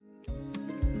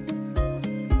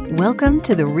Welcome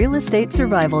to the Real Estate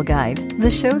Survival Guide, the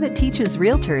show that teaches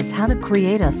realtors how to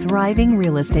create a thriving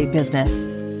real estate business.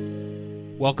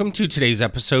 Welcome to today's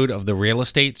episode of the Real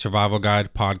Estate Survival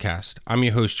Guide podcast. I'm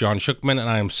your host, John Shookman, and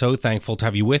I am so thankful to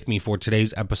have you with me for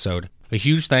today's episode. A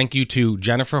huge thank you to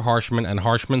Jennifer Harshman and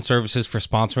Harshman Services for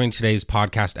sponsoring today's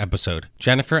podcast episode.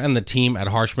 Jennifer and the team at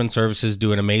Harshman Services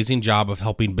do an amazing job of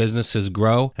helping businesses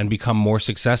grow and become more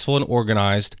successful and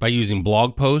organized by using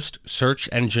blog post, search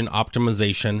engine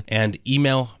optimization, and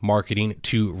email marketing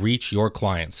to reach your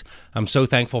clients. I'm so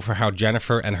thankful for how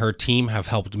Jennifer and her team have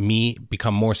helped me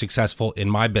become more successful in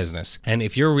my business. And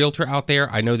if you're a realtor out there,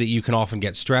 I know that you can often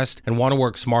get stressed and want to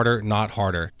work smarter, not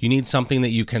harder. You need something that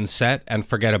you can set and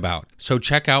forget about. So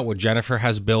check out what Jennifer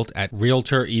has built at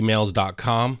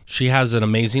realtoremails.com. She has an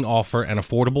amazing offer and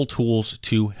affordable tools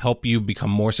to help you become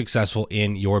more successful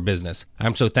in your business.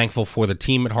 I'm so thankful for the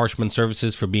team at Harshman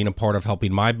Services for being a part of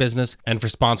helping my business and for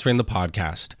sponsoring the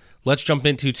podcast. Let's jump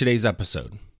into today's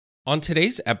episode. On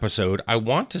today's episode, I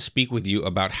want to speak with you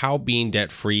about how being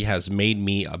debt-free has made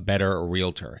me a better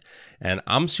realtor. And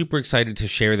I'm super excited to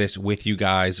share this with you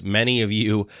guys. Many of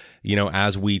you,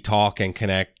 as we talk and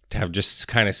connect, have just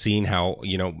kind of seen how,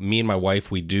 me and my wife,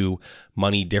 we do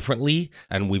money differently.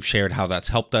 And we've shared how that's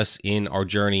helped us in our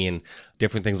journey and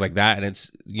different things like that. And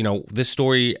it's, this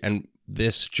story and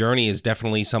this journey is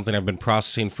definitely something I've been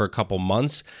processing for a couple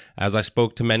months as I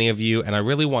spoke to many of you. And I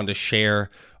really wanted to share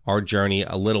our journey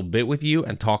a little bit with you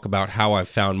and talk about how I've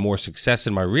found more success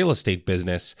in my real estate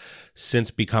business since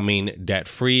becoming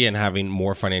debt-free and having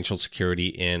more financial security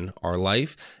in our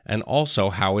life, and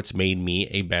also how it's made me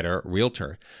a better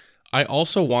realtor. I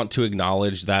also want to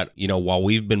acknowledge that, while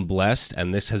we've been blessed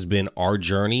and this has been our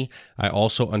journey, I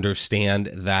also understand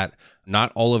that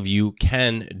not all of you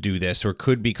can do this or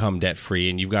could become debt-free,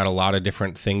 and you've got a lot of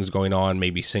different things going on,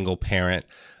 maybe single parent,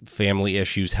 family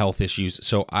issues, health issues.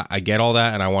 So I get all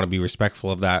that, and I want to be respectful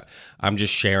of that. I'm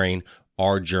just sharing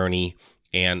our journey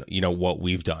and, what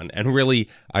we've done. And really,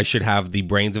 I should have the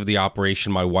brains of the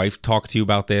operation, my wife, talk to you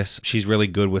about this. She's really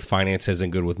good with finances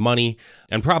and good with money.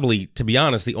 And probably, to be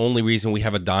honest, the only reason we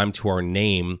have a dime to our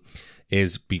name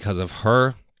is because of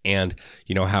her. And,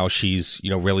 how she's,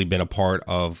 really been a part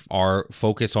of our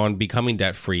focus on becoming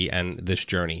debt-free and this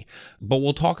journey. But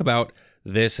we'll talk about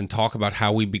this and talk about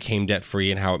how we became debt-free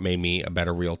and how it made me a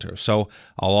better realtor. So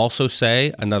I'll also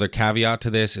say another caveat to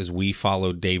this is we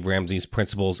followed Dave Ramsey's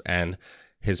principles and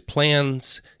his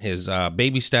plans, his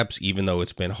baby steps, even though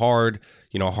it's been hard,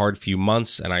 a hard few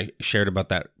months. And I shared about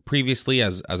that previously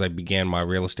as I began my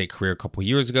real estate career a couple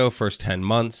years ago, first 10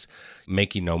 months,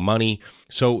 making no money.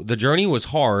 So the journey was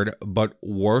hard, but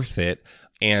worth it.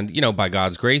 And, by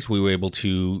God's grace, we were able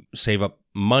to save up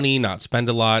money, not spend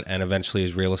a lot. And eventually,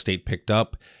 as real estate picked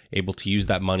up, able to use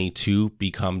that money to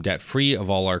become debt-free of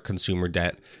all our consumer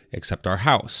debt except our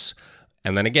house.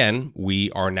 And then again,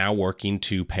 we are now working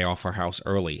to pay off our house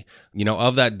early.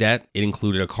 Of that debt, it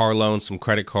included a car loan, some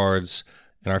credit cards,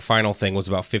 and our final thing was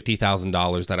about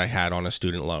 $50,000 that I had on a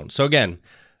student loan. So again,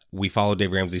 we followed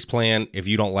Dave Ramsey's plan. If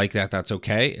you don't like that, that's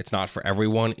okay. It's not for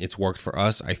everyone. It's worked for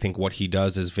us. I think what he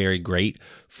does is very great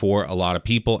for a lot of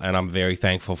people, and I'm very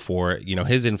thankful for,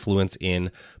 his influence in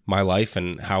my life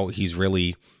and how he's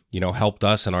really, helped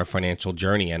us in our financial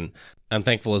journey. And I'm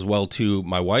thankful as well to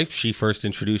my wife. She first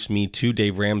introduced me to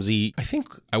Dave Ramsey. I think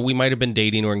we might have been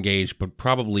dating or engaged, but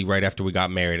probably right after we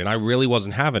got married. And I really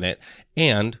wasn't having it.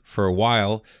 And for a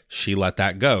while, she let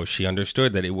that go. She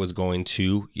understood that it was going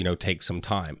to, take some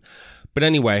time. But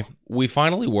anyway, we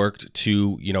finally worked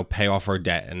to, pay off our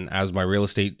debt. And as my real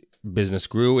estate business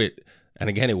grew, it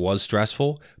was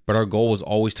stressful, but our goal was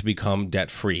always to become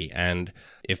debt-free. And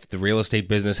if the real estate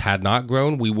business had not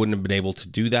grown, we wouldn't have been able to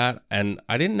do that. And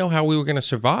I didn't know how we were going to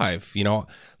survive.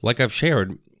 Like I've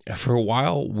shared, for a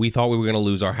while, we thought we were going to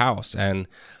lose our house. And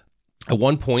at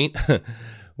one point,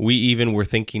 we even were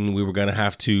thinking we were going to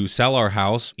have to sell our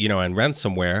house, and rent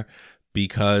somewhere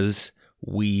because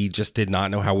we just did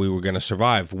not know how we were going to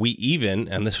survive. We even,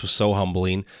 and this was so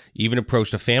humbling, even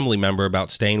approached a family member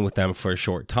about staying with them for a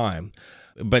short time.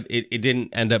 But it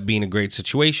didn't end up being a great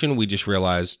situation. We just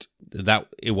realized that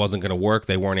it wasn't going to work.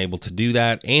 They weren't able to do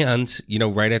that. And,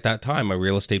 right at that time, my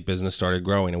real estate business started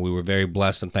growing, and we were very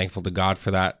blessed and thankful to God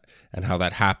for that and how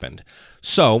that happened.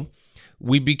 So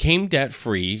we became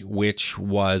debt-free, which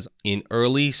was in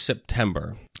early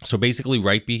September. So basically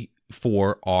right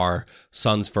before our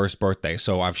son's first birthday.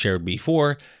 So I've shared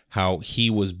before how he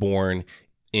was born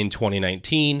in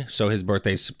 2019. So his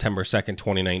birthday is September 2nd,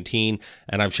 2019.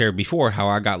 And I've shared before how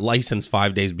I got licensed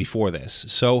 5 days before this.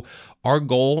 So our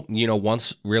goal,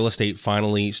 once real estate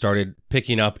finally started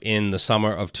picking up in the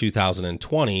summer of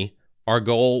 2020, our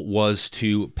goal was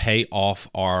to pay off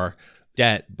our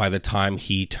debt by the time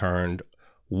he turned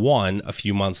 1 a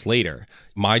few months later.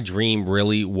 My dream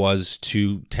really was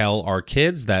to tell our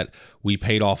kids that we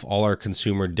paid off all our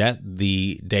consumer debt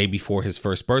the day before his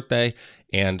first birthday.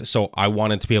 And so I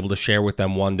wanted to be able to share with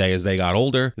them one day as they got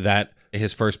older that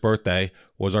his first birthday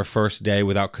was our first day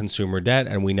without consumer debt,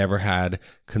 and we never had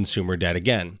consumer debt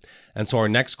again. And so our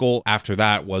next goal after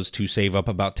that was to save up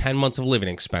about 10 months of living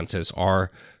expenses.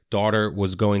 Our daughter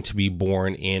was going to be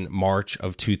born in March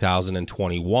of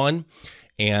 2021.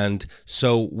 And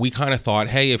so we kind of thought,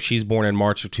 hey, if she's born in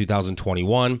March of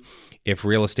 2021, if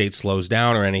real estate slows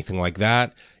down or anything like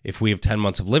that, if we have 10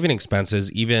 months of living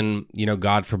expenses, even,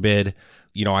 God forbid,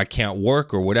 I can't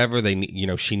work or whatever,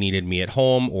 she needed me at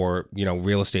home, or,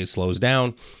 real estate slows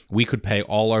down, we could pay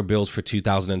all our bills for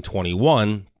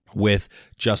 2021 with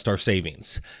just our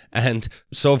savings. And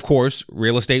so, of course,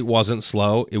 real estate wasn't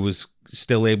slow. It was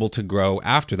still able to grow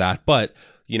after that. But,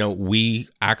 we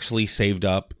actually saved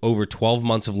up over 12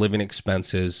 months of living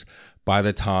expenses by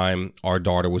the time our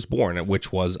daughter was born,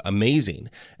 which was amazing.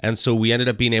 And so we ended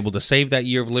up being able to save that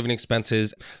year of living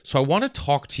expenses. So I want to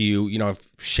talk to you, I've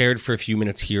shared for a few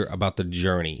minutes here about the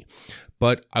journey,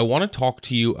 but I want to talk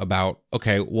to you about,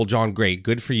 okay, well, John, great.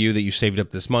 Good for you that you saved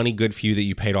up this money. Good for you that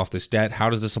you paid off this debt. How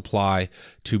does this apply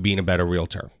to being a better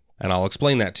realtor? And I'll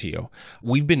explain that to you.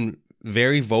 We've been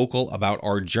very vocal about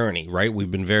our journey, right?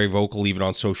 We've been very vocal even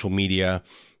on social media,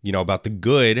 about the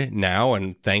good now,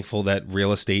 and thankful that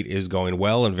real estate is going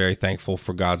well and very thankful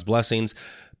for God's blessings.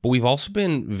 But we've also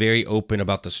been very open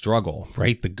about the struggle,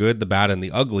 right? The good, the bad, and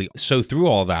the ugly. So through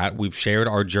all that, we've shared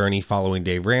our journey following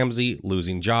Dave Ramsey,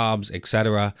 losing jobs,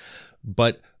 etc.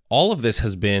 But all of this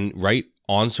has been right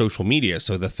on social media.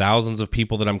 So the thousands of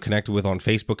people that I'm connected with on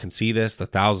Facebook can see this. The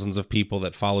thousands of people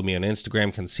that follow me on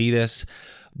Instagram can see this.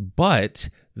 But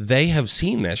they have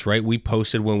seen this, right? We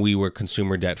posted when we were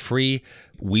consumer debt free.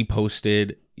 We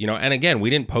posted, and again, we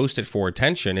didn't post it for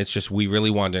attention. It's just we really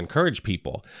wanted to encourage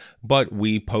people. But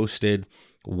we posted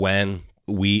when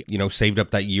we, saved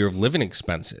up that year of living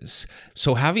expenses.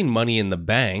 So having money in the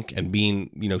bank and being,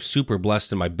 super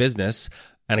blessed in my business.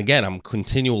 And again, I'm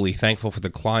continually thankful for the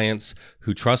clients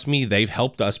who trust me. They've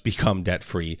helped us become debt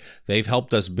free. They've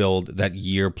helped us build that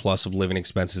year plus of living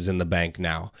expenses in the bank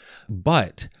now.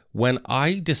 But when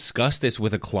I discuss this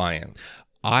with a client,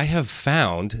 I have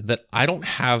found that I don't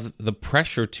have the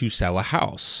pressure to sell a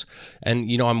house. And,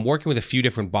 I'm working with a few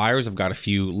different buyers. I've got a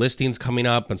few listings coming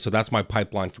up. And so that's my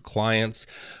pipeline for clients.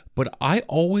 But I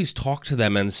always talk to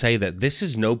them and say that this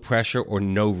is no pressure or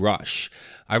no rush.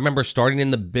 I remember starting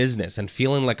in the business and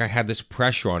feeling like I had this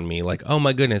pressure on me, like, oh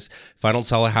my goodness, if I don't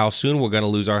sell a house soon, we're going to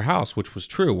lose our house, which was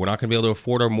true. We're not going to be able to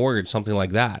afford our mortgage, something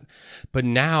like that. But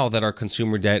now that our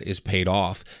consumer debt is paid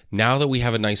off, now that we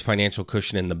have a nice financial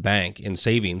cushion in the bank, in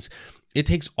savings, it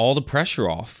takes all the pressure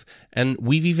off. And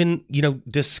we've even,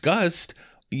 discussed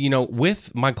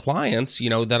with my clients,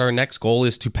 that our next goal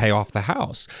is to pay off the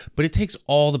house, but it takes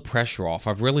all the pressure off.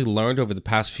 I've really learned over the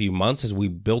past few months as we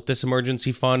built this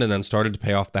emergency fund and then started to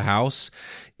pay off the house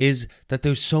is that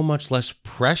there's so much less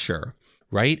pressure,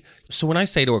 right? So when I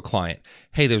say to a client,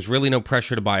 hey, there's really no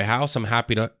pressure to buy a house, I'm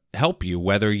happy to help you.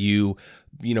 Whether you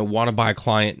want to buy a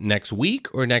client next week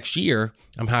or next year,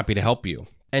 I'm happy to help you.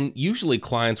 And usually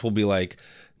clients will be like,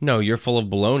 no, you're full of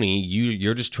baloney.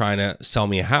 You're just trying to sell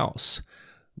me a house.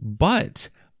 But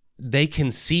they can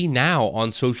see now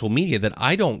on social media that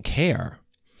I don't care.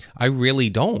 I really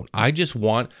don't. I just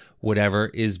want whatever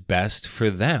is best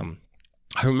for them.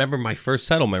 I remember my first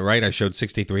settlement, right? I showed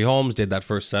 63 homes, did that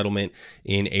first settlement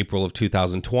in April of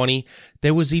 2020.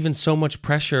 There was even so much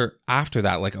pressure after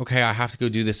that. Like, okay, I have to go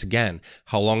do this again.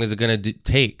 How long is it going to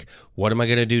take? What am I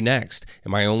going to do next?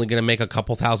 Am I only going to make a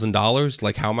couple $1,000s?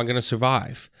 Like, how am I going to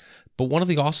survive? But one of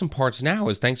the awesome parts now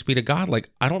is, thanks be to God, like,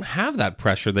 I don't have that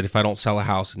pressure that if I don't sell a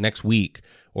house next week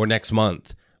or next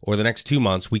month or the next 2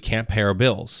 months, we can't pay our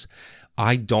bills.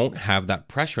 I don't have that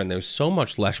pressure, and there's so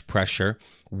much less pressure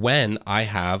when I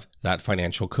have that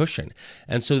financial cushion.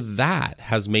 And so that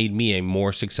has made me a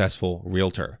more successful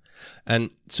realtor. And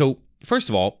so, first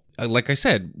of all, like I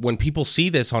said, when people see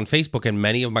this on Facebook, and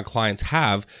many of my clients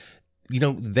have,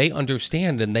 they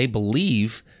understand and they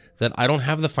believe that I don't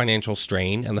have the financial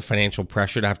strain and the financial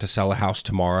pressure to have to sell a house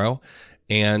tomorrow.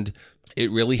 And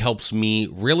it really helps me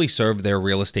really serve their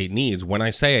real estate needs. When I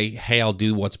say, hey, I'll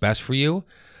do what's best for you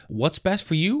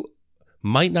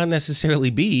might not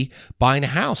necessarily be buying a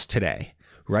house today,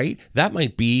 right? That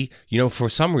might be, for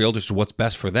some realtors, what's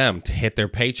best for them to hit their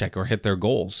paycheck or hit their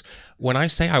goals. When I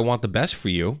say I want the best for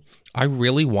you, I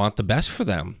really want the best for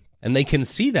them. And they can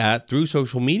see that through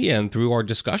social media and through our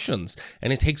discussions.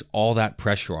 And it takes all that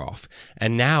pressure off.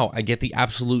 And now I get the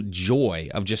absolute joy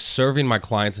of just serving my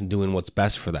clients and doing what's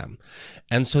best for them.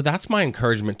 And so that's my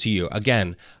encouragement to you.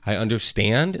 Again, I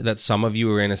understand that some of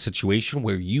you are in a situation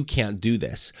where you can't do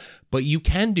this, but you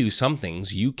can do some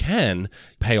things. You can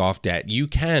pay off debt. You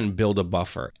can build a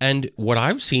buffer. And what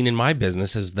I've seen in my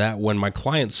business is that when my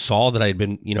clients saw that I'd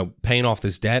been, paying off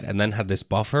this debt and then had this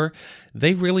buffer,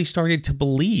 they really started to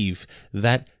believe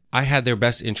that I had their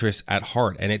best interests at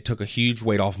heart, and it took a huge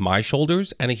weight off my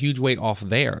shoulders and a huge weight off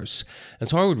theirs. And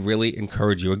so I would really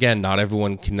encourage you, again, not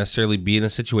everyone can necessarily be in a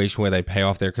situation where they pay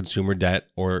off their consumer debt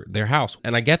or their house.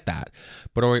 And I get that.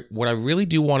 But what I really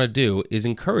do want to do is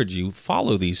encourage you,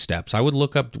 follow these steps. I would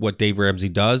look up what Dave Ramsey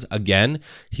does. Again,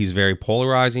 he's very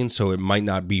polarizing, so it might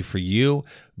not be for you,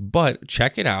 but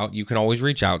check it out. You can always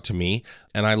reach out to me.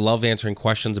 And I love answering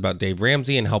questions about Dave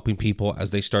Ramsey and helping people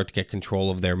as they start to get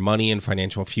control of their money and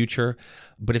financial future.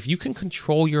 But if you can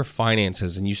control your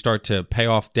finances and you start to pay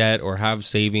off debt or have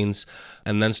savings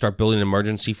and then start building an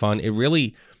emergency fund, it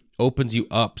really opens you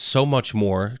up so much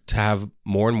more to have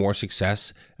more and more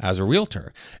success as a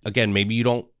realtor. Again, maybe you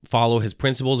don't follow his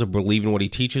principles or believe in what he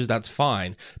teaches, that's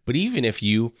fine. But even if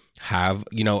you have,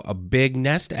 a big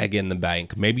nest egg in the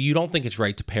bank, maybe you don't think it's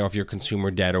right to pay off your consumer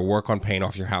debt or work on paying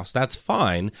off your house, that's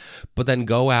fine. But then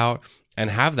go out and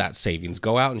have that savings.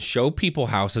 Go out and show people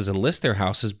houses and list their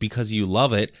houses because you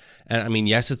love it. And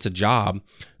yes, it's a job,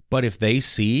 but if they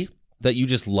see that you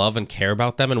just love and care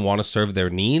about them and want to serve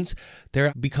their needs,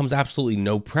 there becomes absolutely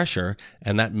no pressure,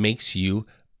 and that makes you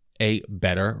a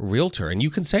better realtor. And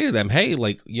you can say to them, hey,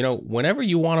 whenever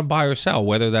you want to buy or sell,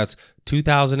 whether that's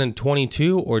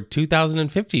 2022 or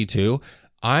 2052,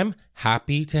 I'm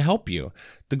happy to help you.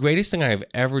 The greatest thing I have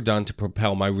ever done to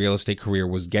propel my real estate career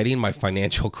was getting my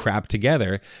financial crap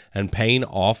together and paying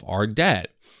off our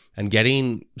debt and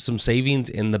getting some savings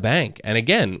in the bank. And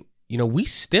again, we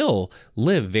still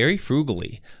live very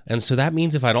frugally. And so that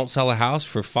means if I don't sell a house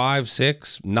for 5,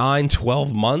 6, 9,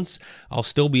 12 months, I'll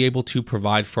still be able to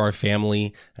provide for our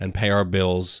family and pay our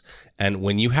bills. And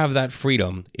when you have that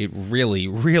freedom, it really,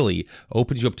 really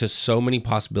opens you up to so many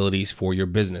possibilities for your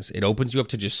business. It opens you up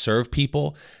to just serve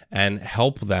people and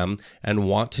help them and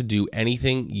want to do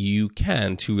anything you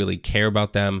can to really care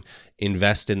about them,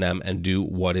 invest in them, and do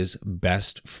what is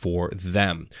best for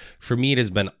them. For me, it has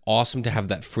been awesome to have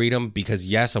that freedom because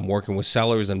yes, I'm working with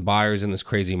sellers and buyers in this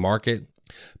crazy market.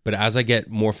 But as I get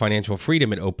more financial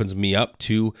freedom, it opens me up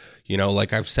to,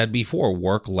 like I've said before,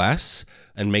 work less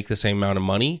and make the same amount of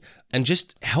money and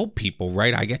just help people,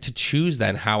 right? I get to choose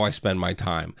then how I spend my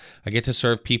time. I get to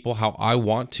serve people how I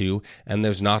want to, and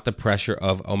there's not the pressure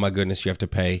of, oh my goodness, you have to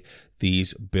pay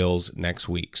these bills next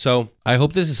week. So I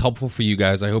hope this is helpful for you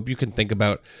guys. I hope you can think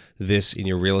about this in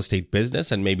your real estate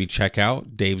business and maybe check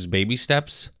out Dave's baby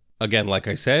steps. Again, like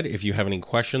I said, if you have any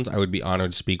questions, I would be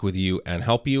honored to speak with you and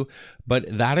help you. But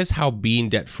that is how being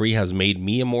debt-free has made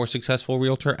me a more successful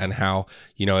realtor, and how,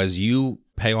 as you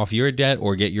pay off your debt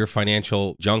or get your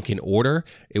financial junk in order,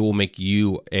 it will make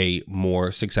you a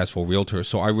more successful realtor.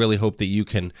 So I really hope that you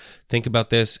can think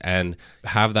about this and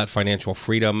have that financial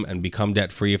freedom and become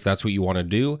debt-free if that's what you want to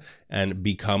do, and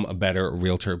become a better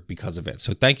realtor because of it.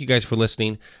 So thank you guys for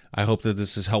listening. I hope that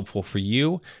this is helpful for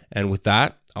you. And with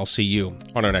that, I'll see you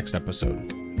on our next episode.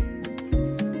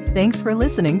 Thanks for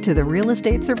listening to the Real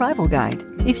Estate Survival Guide.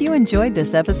 If you enjoyed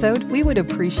this episode, we would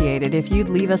appreciate it if you'd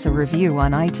leave us a review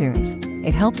on iTunes.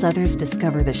 It helps others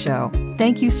discover the show.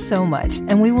 Thank you so much,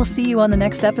 and we will see you on the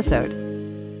next episode.